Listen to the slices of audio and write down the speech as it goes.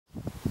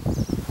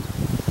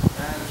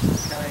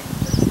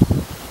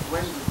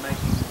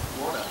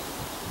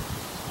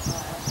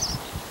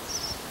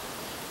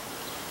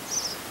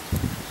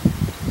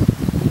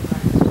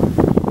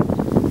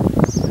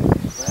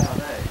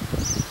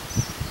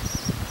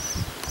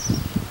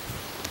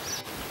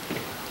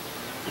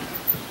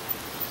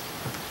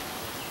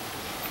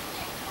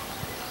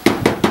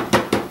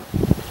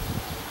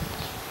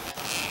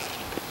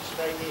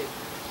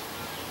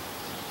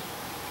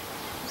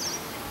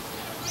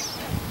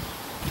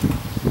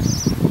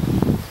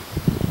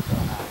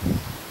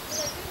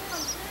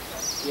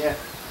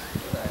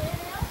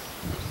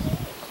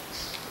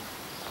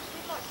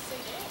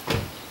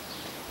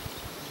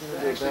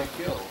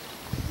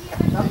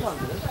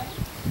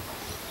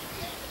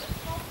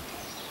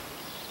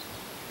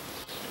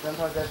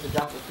Sometimes they have to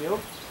jump the field.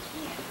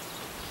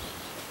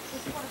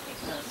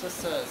 Yeah, it's just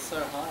so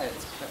high.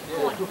 It's,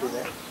 Yeah, it could be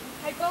there.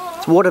 Hey, Bob.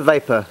 It's water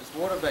vapour. It's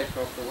water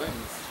vapour off the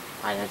wings.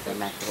 I don't say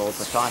massive all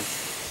the time.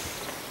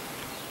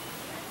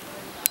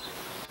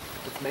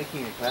 It's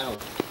making a cloud.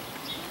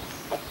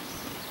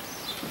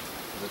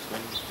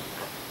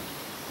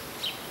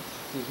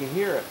 You can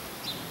hear it.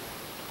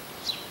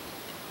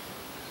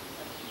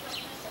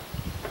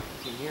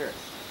 You can hear it.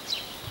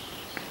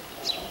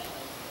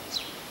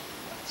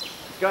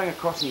 It's going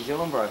across New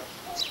Zealand, bro.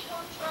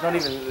 It's not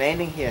even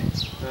landing here.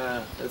 It's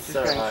just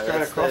so going high.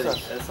 straight It's across 30,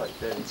 us. It's like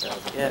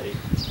 30,000 Yeah. feet.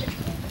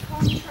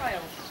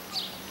 Contrail.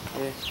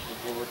 Yeah.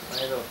 It's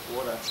made of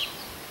water.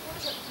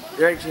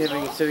 They're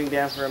actually sitting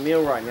down for a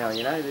meal right now,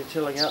 you know? They're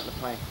chilling out in the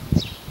plane.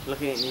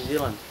 Looking at New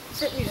Zealand. Is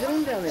that New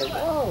Zealand down there?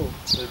 Whoa!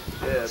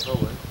 Yeah,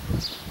 probably.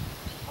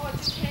 Oh, it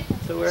just happened.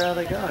 So where are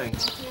they going?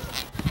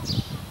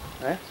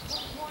 Eh?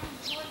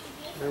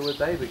 Where would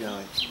they be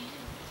going?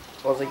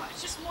 Aussie. Oh,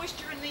 it's just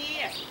moisture in the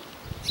air.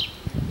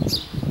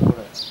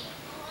 Water.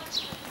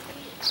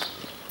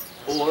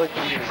 Oh, they're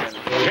coming in.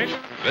 Okay,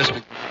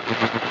 listen.